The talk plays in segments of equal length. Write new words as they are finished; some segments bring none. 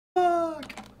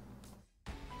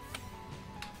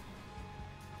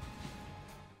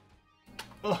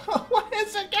Oh, why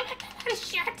is it giving me this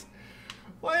shit?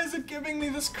 Why is it giving me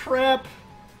this crap?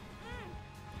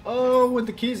 Oh, with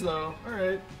the keys though.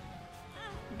 Alright.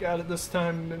 Got it this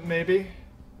time, maybe.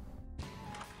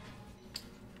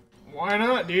 Why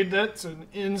not, dude? That's an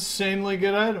insanely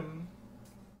good item.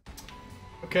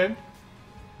 Okay.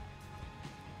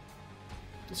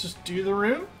 Let's just do the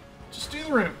room. Just do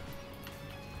the room.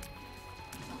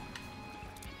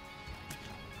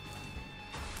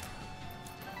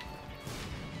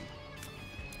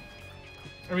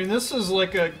 I mean, this is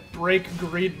like a break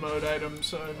greed mode item,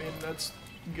 so I mean, that's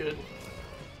good.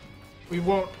 We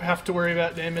won't have to worry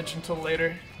about damage until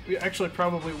later. We actually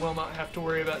probably will not have to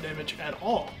worry about damage at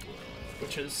all,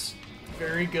 which is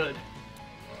very good.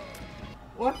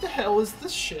 What the hell is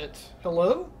this shit?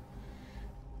 Hello?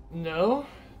 No?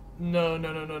 No,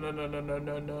 no, no, no, no, no, no, no,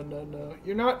 no, no, no, no.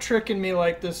 You're not tricking me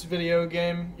like this, video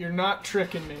game. You're not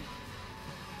tricking me.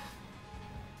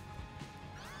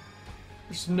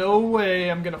 There's no way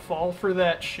I'm gonna fall for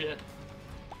that shit.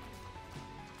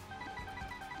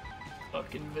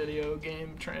 Fucking video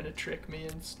game trying to trick me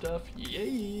and stuff.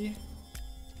 Yay!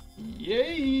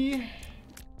 Yay!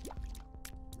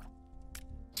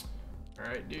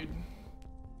 Alright, dude.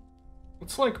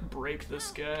 Let's, like, break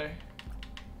this guy.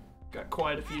 Got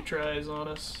quite a few tries on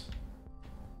us.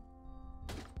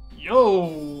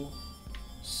 Yo!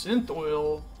 Synth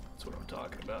oil. That's what I'm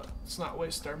talking about. Let's not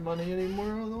waste our money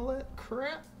anymore on all that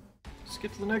crap. Let's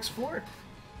get to the next floor.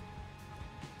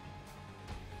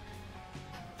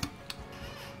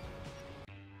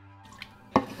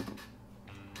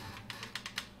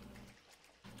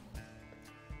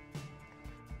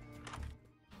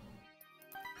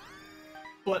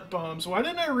 Butt bombs. Why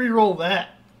didn't I reroll that?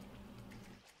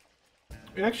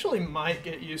 We actually might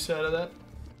get use out of that.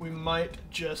 We might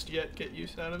just yet get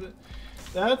use out of it.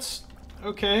 That's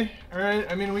okay. Alright,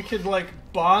 I mean, we could, like,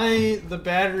 buy the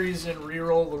batteries and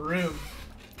reroll the room.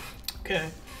 Okay.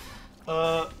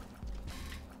 Well,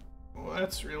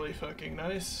 that's really fucking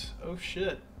nice. Oh,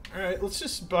 shit. Alright, let's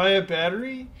just buy a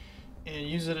battery and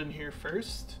use it in here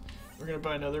first. We're gonna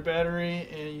buy another battery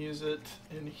and use it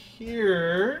in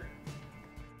here.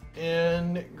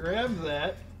 And grab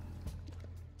that.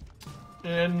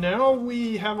 And now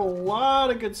we have a lot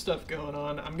of good stuff going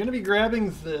on. I'm gonna be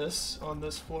grabbing this on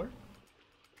this floor.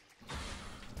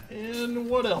 And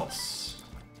what else?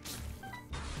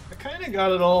 I kind of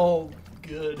got it all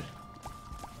good,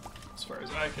 as far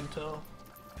as I can tell.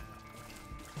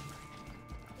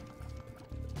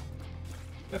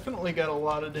 Definitely got a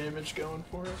lot of damage going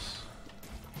for us.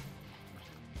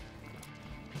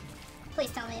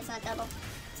 Please tell me it's not double.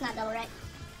 It's not double, right?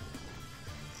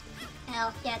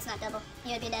 Hell, yeah, it's not double.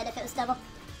 You would be dead if it was double.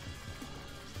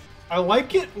 I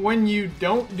like it when you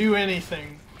don't do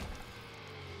anything.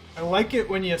 I like it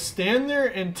when you stand there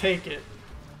and take it.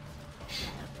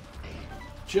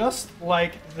 Just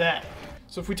like that.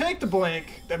 So if we take the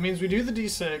blank, that means we do the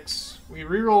d6, we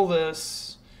reroll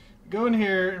this, go in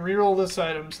here and reroll this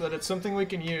item so that it's something we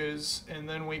can use, and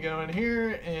then we go in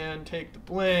here and take the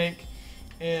blank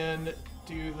and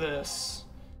do this.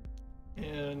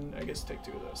 And I guess take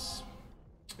two of this.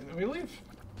 And then we leave.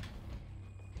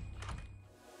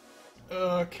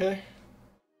 Okay.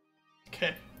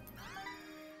 Okay.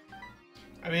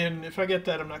 I mean, if I get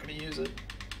that, I'm not going to use it.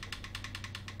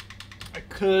 I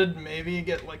could maybe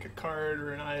get like a card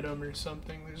or an item or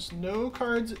something. There's no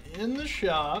cards in the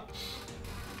shop.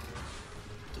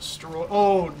 Destroy.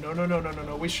 Oh, no, no, no, no, no,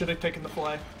 no. We should have taken the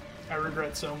fly. I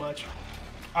regret so much.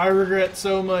 I regret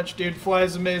so much, dude. Fly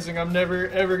is amazing. I'm never,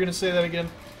 ever going to say that again.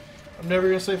 I'm never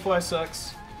going to say fly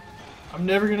sucks. I'm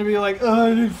never going to be like,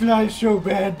 oh, this fly's so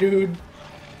bad, dude.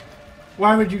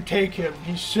 Why would you take him?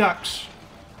 He sucks.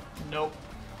 Nope.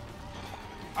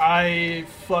 I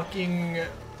fucking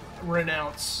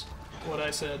renounce what I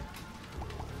said.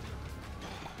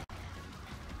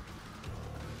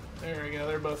 There we go,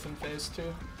 they're both in phase 2.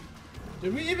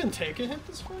 Did we even take a hit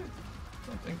this fight? I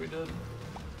don't think we did.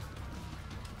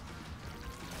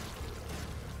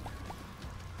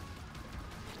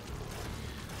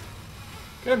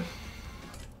 Good.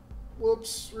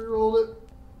 Whoops, rerolled it.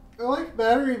 I like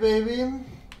battery, baby,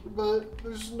 but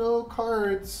there's no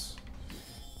cards.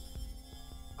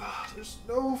 There's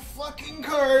no fucking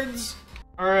cards!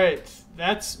 Alright,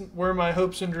 that's where my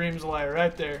hopes and dreams lie,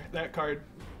 right there. That card.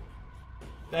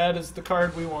 That is the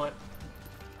card we want.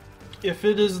 If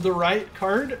it is the right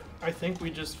card, I think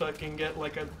we just fucking get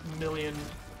like 1,000,000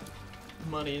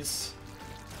 monies.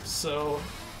 So,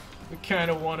 we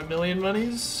kind of want 1,000,000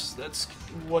 monies. That's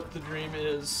what the dream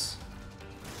is.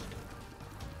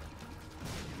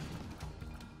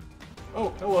 Oh,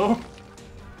 hello.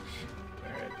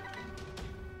 Alright.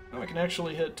 Oh, I can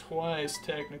actually hit twice,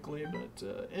 technically, but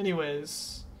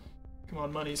anyways. Come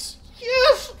on, monies.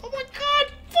 Yes! Oh my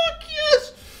god! Fuck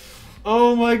yes!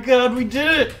 Oh my god, we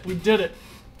did it! We did it.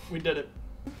 We did it.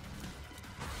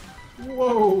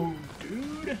 Whoa,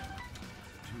 dude.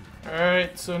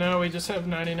 Alright, so now we just have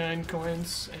 99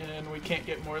 coins, and we can't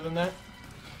get more than that.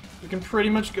 We can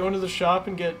pretty much go into the shop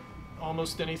and get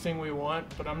almost anything we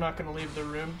want, but I'm not going to leave the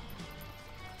room.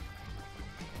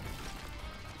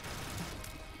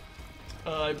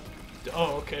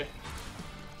 Oh, okay.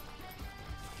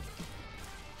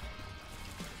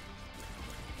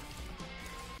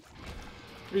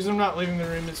 The reason I'm not leaving the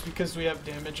room is because we have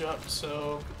damage up,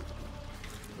 so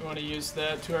we want to use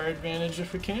that to our advantage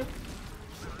if we can.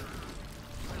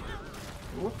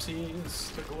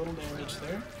 Whoopsies, took a little damage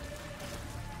there.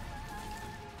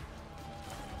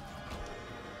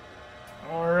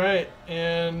 Alright,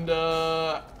 and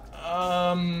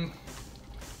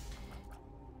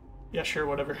yeah, sure,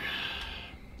 whatever.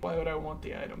 Why would I want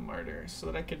the item martyr? So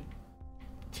that I could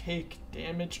take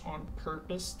damage on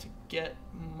purpose to get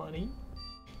money?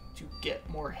 To get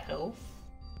more health?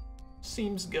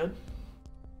 Seems good.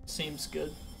 Seems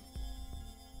good.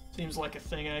 Seems like a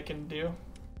thing I can do.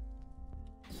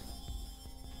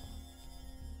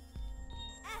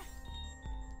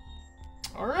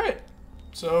 Alright.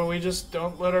 So we just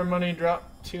don't let our money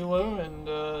drop too low and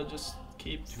just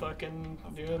keep fucking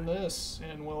doing this,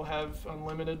 and we'll have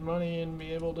unlimited money and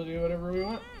be able to do whatever we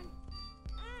want.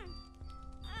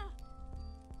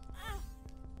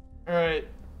 Alright,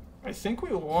 I think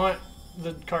we want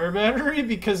the car battery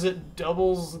because it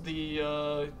doubles the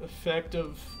effect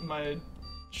of my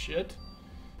shit.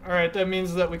 Alright, that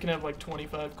means that we can have like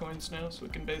 25 coins now, so we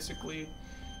can basically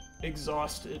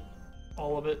exhaust it,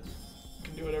 all of it. We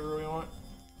can do whatever we want.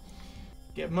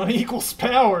 Get money equals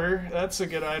power. That's a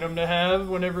good item to have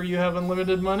whenever you have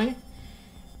unlimited money.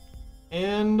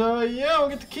 And yeah, we'll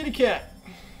get the kitty cat.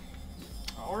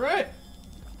 Alright.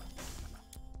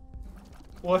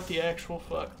 What the actual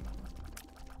fuck?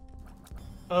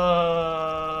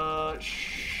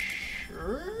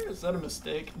 Sure? Is that a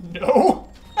mistake? No!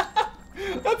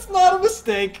 That's not a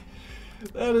mistake.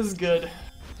 That is good.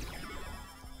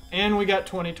 And we got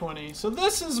 2020. So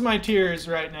this is my tiers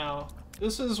right now.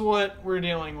 This is what we're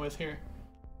dealing with here.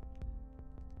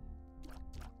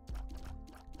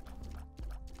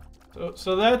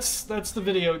 So that's the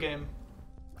video game.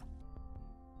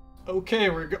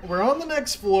 Okay, we're on the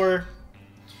next floor.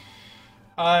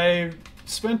 I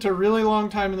spent a really long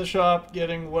time in the shop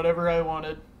getting whatever I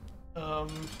wanted.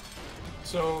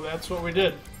 So that's what we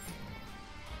did.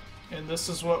 And this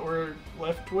is what we're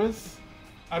left with.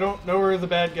 I don't know where the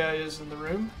bad guy is in the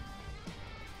room.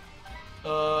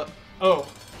 Oh,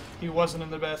 he wasn't in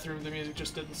the bathroom, the music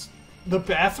just didn't... The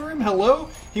bathroom?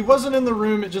 Hello? He wasn't in the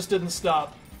room, it just didn't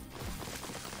stop.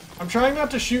 I'm trying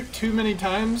not to shoot too many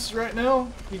times right now,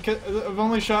 because I've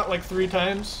only shot like 3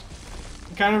 times.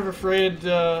 I'm kind of afraid,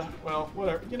 well,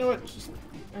 whatever. You know what?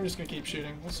 I'm just gonna keep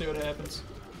shooting. We'll see what happens.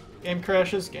 Game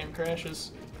crashes, game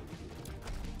crashes.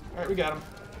 Alright, we got him.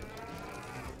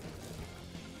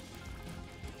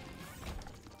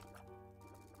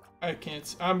 I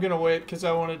can't. I'm gonna wait because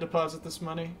I want to deposit this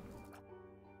money.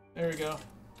 There we go.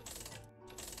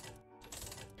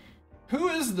 Who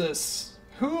is this?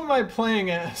 Who am I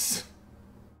playing as?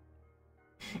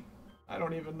 I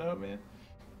don't even know, man.